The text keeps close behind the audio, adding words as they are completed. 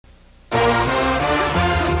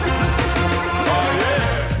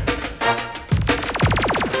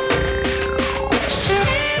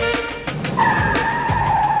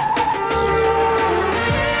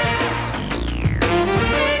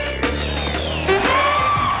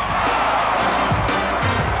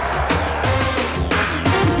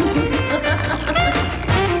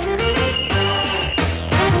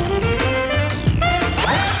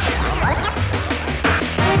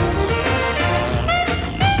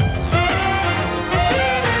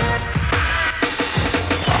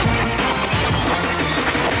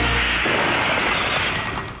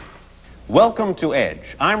Welcome to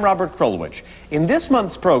Edge. I'm Robert Krulwich. In this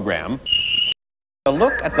month's program, a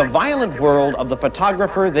look at the violent world of the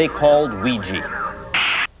photographer they called WeeGee.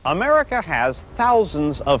 America has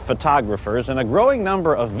thousands of photographers and a growing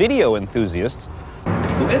number of video enthusiasts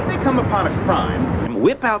who, if they come upon a crime,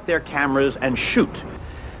 whip out their cameras and shoot.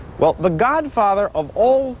 Well, the godfather of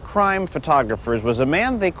all crime photographers was a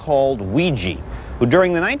man they called WeeGee, who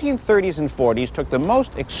during the 1930s and 40s took the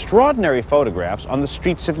most extraordinary photographs on the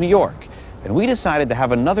streets of New York. And we decided to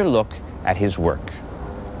have another look at his work.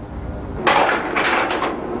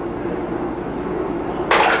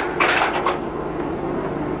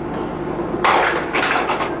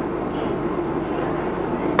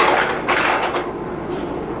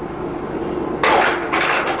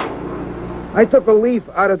 I took a leaf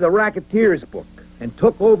out of the Racketeers book and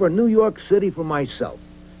took over New York City for myself.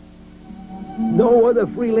 No other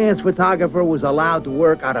freelance photographer was allowed to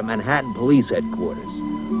work out of Manhattan Police Headquarters.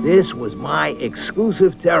 This was my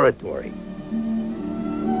exclusive territory.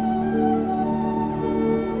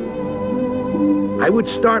 I would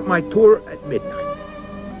start my tour at midnight.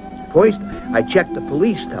 First, I checked the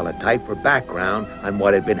police teletype for background on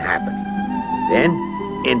what had been happening. Then,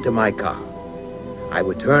 into my car. I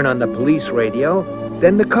would turn on the police radio,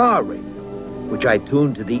 then the car radio, which I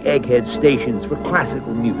tuned to the egghead stations for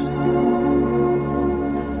classical music.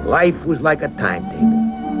 Life was like a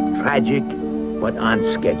timetable, tragic but on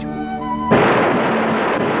schedule.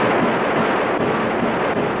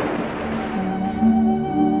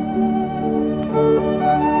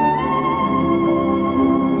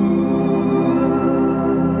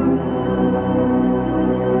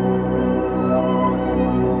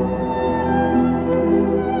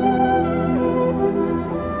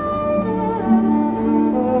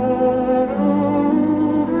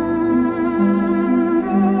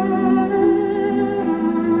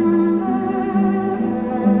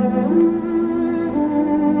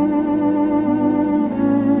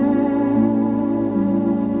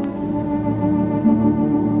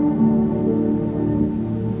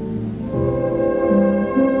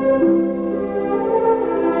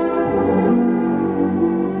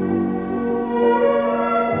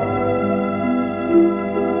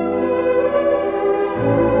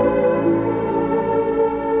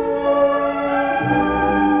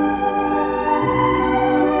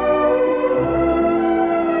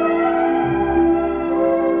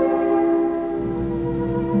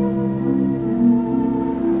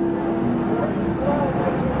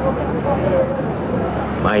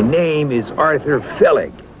 My name is Arthur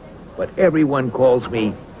Fellig, but everyone calls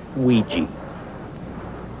me WeeGee.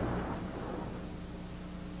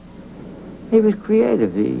 He was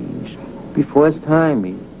creative. He was before his time.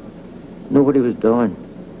 He knew what he was doing.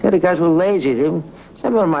 The other guys were lazy. Some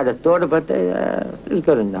of them might have thought about it was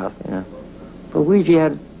good enough, you know. But WeeGee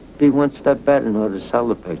had to be one step better in order to sell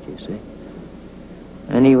the picture, see?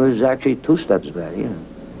 And he was actually 2 steps better, you know.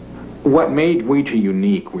 What made WeeGee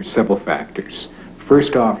unique were several factors.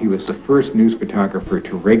 First off, he was the first news photographer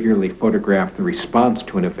to regularly photograph the response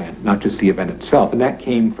to an event, not just the event itself, and that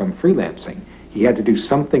came from freelancing. He had to do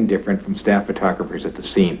something different from staff photographers at the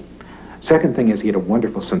scene. Second thing is he had a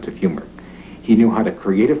wonderful sense of humor. He knew how to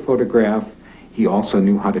create a photograph. He also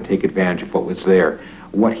knew how to take advantage of what was there.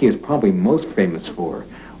 What he is probably most famous for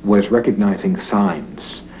was recognizing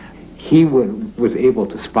signs. He was able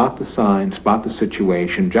to spot the sign, spot the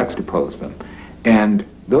situation, juxtapose them, and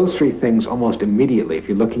those 3 things almost immediately, if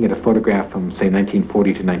you're looking at a photograph from, say,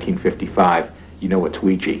 1940 to 1955, you know it's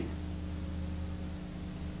WeeGee.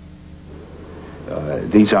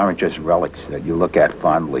 These aren't just relics that you look at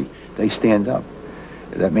fondly. They stand up.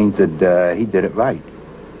 That means that he did it right,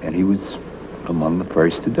 and he was among the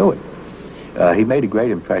first to do it. He made a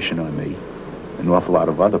great impression on me, an awful lot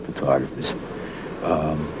of other photographers.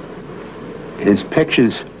 His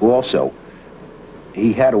pictures also,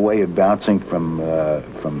 he had a way of bouncing from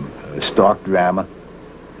stark drama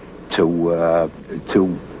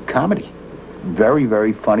to comedy, very,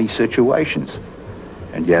 very funny situations,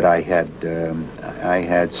 and yet I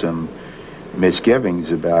had some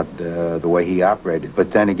misgivings about the way he operated.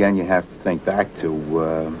 But then again, you have to think back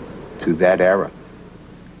to that era.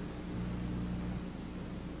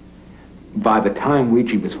 By the time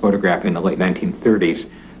WeeGee was photographing in the late 1930s,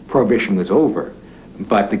 Prohibition was over,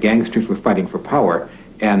 but the gangsters were fighting for power,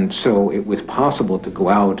 and so it was possible to go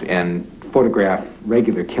out and photograph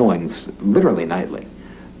regular killings literally nightly.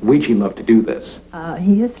 WeeGee loved to do this.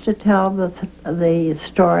 He used to tell the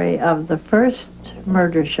story of the first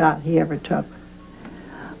murder shot he ever took.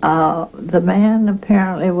 The man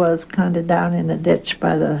apparently was kind of down in a ditch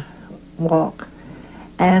by the walk,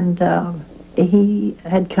 and he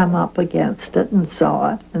had come up against it and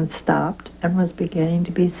saw it and stopped and was beginning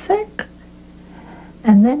to be sick.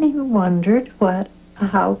 And then he wondered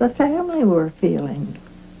how the family were feeling.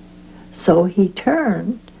 So he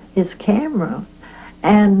turned his camera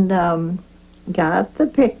and got the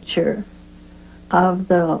picture of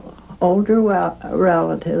the older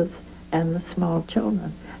relatives and the small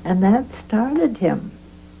children. And that started him.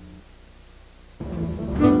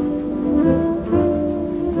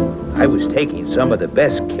 I was taking some of the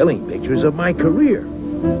best killing pictures of my career.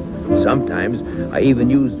 Sometimes I even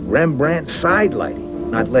used Rembrandt side lighting,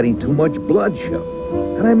 not letting too much blood show.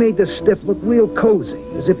 And I made the stiff look real cozy,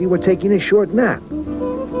 as if he were taking a short nap.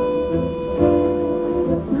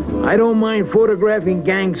 I don't mind photographing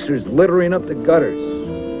gangsters littering up the gutters.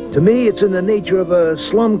 To me, it's in the nature of a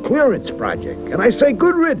slum clearance project, and I say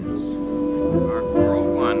good riddance.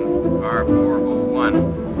 R401,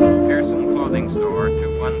 R401, Pearson Clothing Store,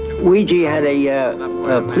 212. WeeGee had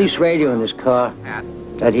a police radio in his car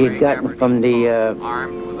that he had gotten from the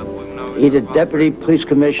either deputy police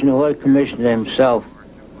commissioner or commissioner himself.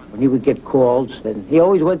 When he would get calls, and he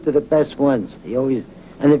always went to the best ones.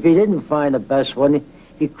 And if he didn't find the best one,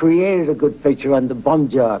 he created a good picture on the bum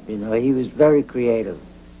job. You know, he was very creative.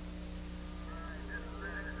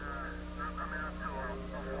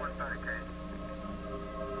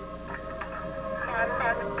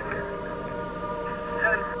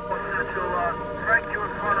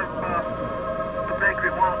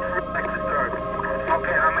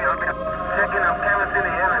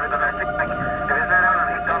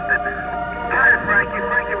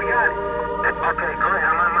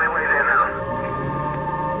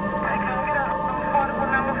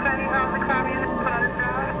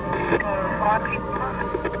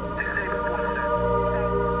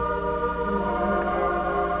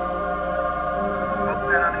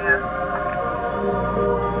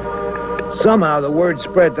 Somehow the word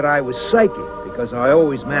spread that I was psychic, because I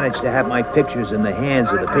always managed to have my pictures in the hands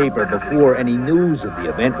of the paper before any news of the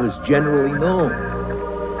event was generally known.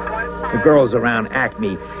 The girls around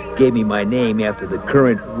Acme gave me my name after the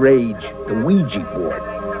current rage, the Ouija board.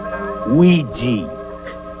 WeeGee.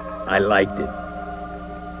 I liked it.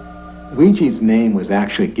 WeeGee's name was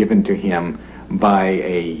actually given to him by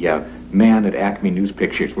a man at Acme News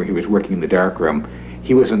Pictures, where he was working in the darkroom.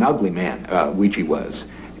 He was an ugly man, WeeGee was,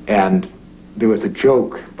 and there was a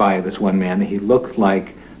joke by this one man that he looked like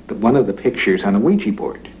one of the pictures on a Ouija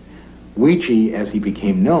board. WeeGee, as he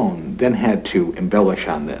became known, then had to embellish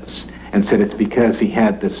on this and said it's because he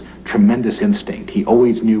had this tremendous instinct. He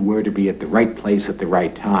always knew where to be at the right place at the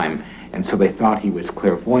right time, and so they thought he was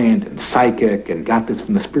clairvoyant and psychic and got this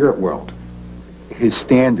from the spirit world. His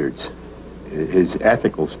standards, his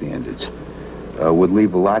ethical standards, would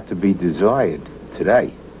leave a lot to be desired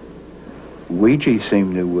today. WeeGee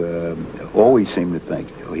seemed to always seem to think,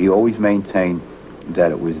 he always maintained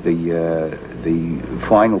that it was the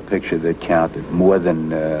final picture that counted more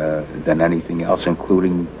than anything else,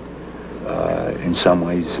 including in some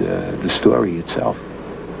ways the story itself.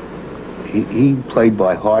 He played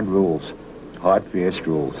by hard rules, hard, fast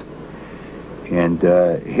rules, and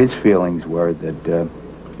his feelings were that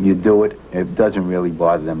you do it, it doesn't really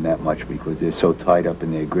bother them that much because they're so tied up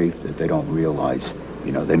in their grief that they don't realize.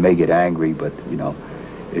 You know, they may get angry, but, you know,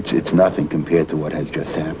 it's nothing compared to what has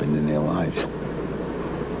just happened in their lives.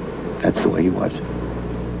 That's the way he was.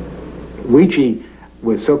 WeeGee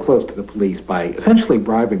was so close to the police by essentially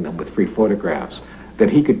bribing them with free photographs that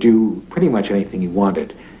he could do pretty much anything he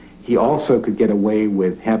wanted. He also could get away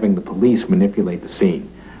with having the police manipulate the scene.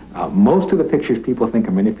 Most of the pictures people think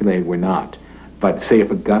are manipulated were not. But say if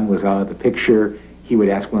a gun was out of the picture, he would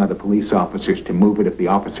ask one of the police officers to move it. If the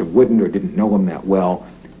officer wouldn't or didn't know him that well,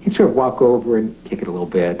 he'd sort of walk over and kick it a little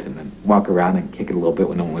bit and then walk around and kick it a little bit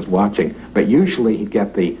when no one was watching. But usually he'd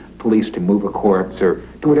get the police to move a corpse or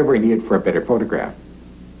do whatever he needed for a better photograph.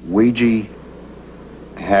 WeeGee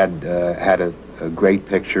had a great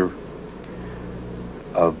picture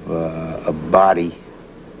of a body.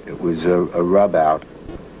 It was a rub out,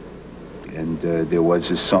 and there was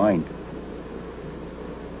a sign.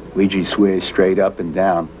 WeeGee swears straight up and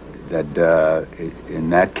down that in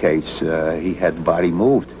that case he had the body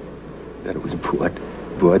moved, that it was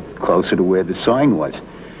brought closer to where the sign was.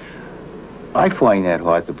 I find that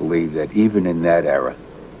hard to believe that even in that era,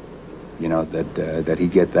 you know, that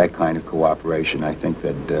he'd get that kind of cooperation. I think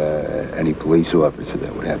that any police officer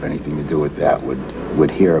that would have anything to do with that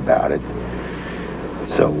would hear about it.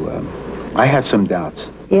 So I have some doubts.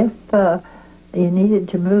 If you needed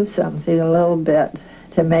to move something a little bit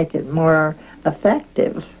to make it more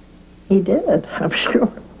effective, he did it, I'm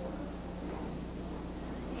sure.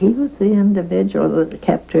 He was the individual that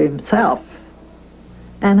kept to himself.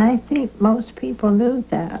 And I think most people knew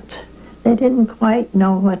that. They didn't quite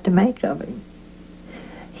know what to make of him.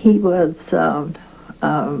 He was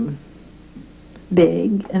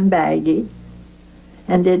big and baggy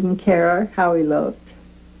and didn't care how he looked.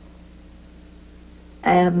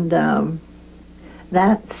 And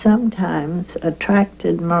that sometimes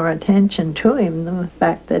attracted more attention to him than the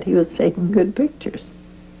fact that he was taking good pictures.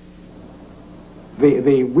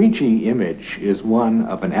 The WeeGee image is one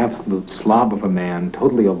of an absolute slob of a man,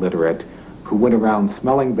 totally illiterate, who went around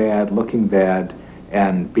smelling bad, looking bad,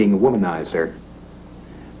 and being a womanizer.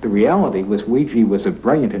 The reality was WeeGee was a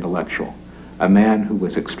brilliant intellectual, a man who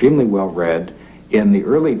was extremely well-read. In the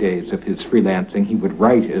early days of his freelancing, he would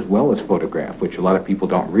write as well as photograph, which a lot of people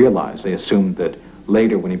don't realize. They assumed that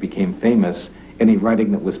later, when he became famous, any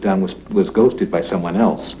writing that was done was ghosted by someone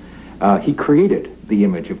else. He created the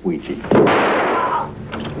image of WeeGee.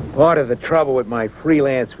 Part of the trouble with my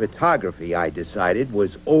freelance photography, I decided,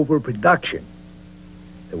 was overproduction.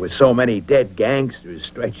 There were so many dead gangsters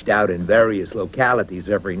stretched out in various localities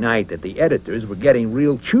every night that the editors were getting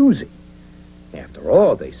real choosy. After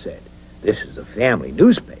all, they said, this is a family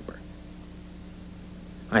newspaper.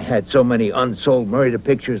 I had so many unsold murder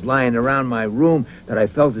pictures lying around my room that I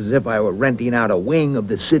felt as if I were renting out a wing of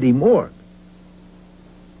the city morgue.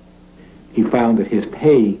 He found that his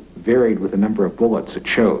pay varied with the number of bullets it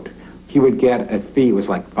showed. He would get a fee, it was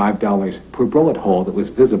like $5 per bullet hole that was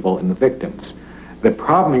visible in the victims. The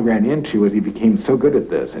problem he ran into was he became so good at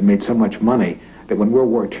this and made so much money that when World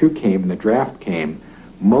War II came and the draft came,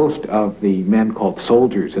 most of the men called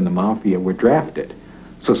soldiers in the mafia were drafted.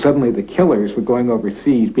 So suddenly the killers were going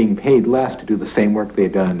overseas, being paid less to do the same work they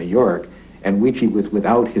had done in New York, and WeeGee was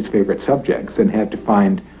without his favorite subjects and had to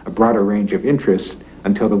find a broader range of interests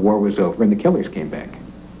until the war was over and the killers came back.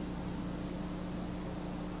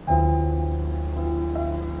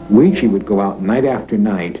 WeeGee would go out night after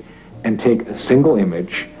night and take a single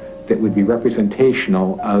image that would be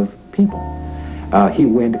representational of people. He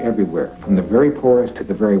went everywhere, from the very poorest to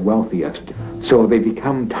the very wealthiest. So they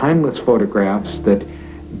become timeless photographs that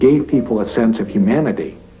gave people a sense of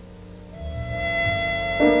humanity.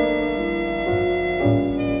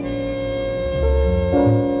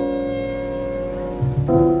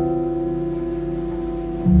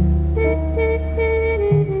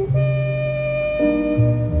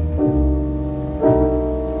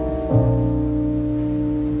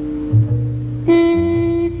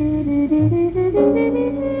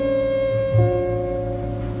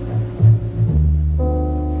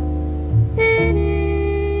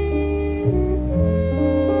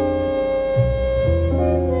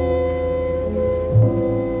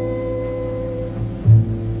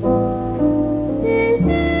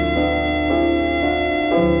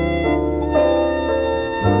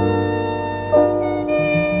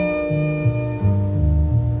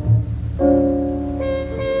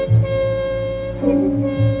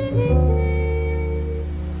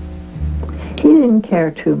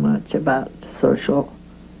 Care too much about social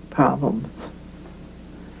problems.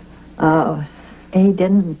 He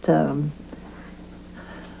didn't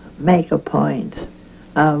make a point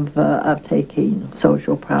of taking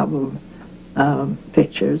social problem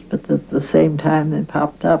pictures, but at the same time they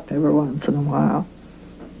popped up every once in a while.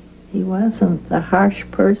 He wasn't the harsh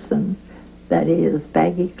person that his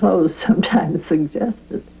baggy clothes sometimes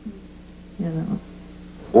suggested, you know.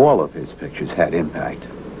 All of his pictures had impact.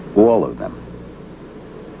 All of them.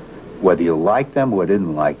 Whether you liked them or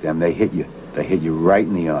didn't like them, they hit you. They hit you right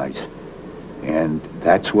in the eyes. And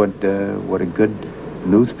that's what a good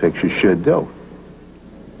news picture should do.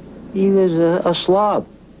 He was a slob,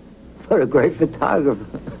 but a great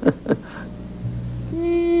photographer.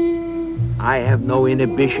 I have no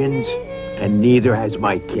inhibitions, and neither has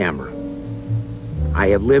my camera. I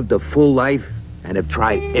have lived a full life and have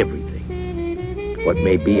tried everything. What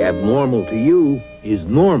may be abnormal to you is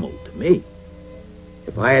normal to me.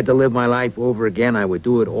 If I had to live my life over again, I would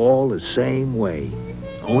do it all the same way,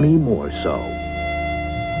 only more so.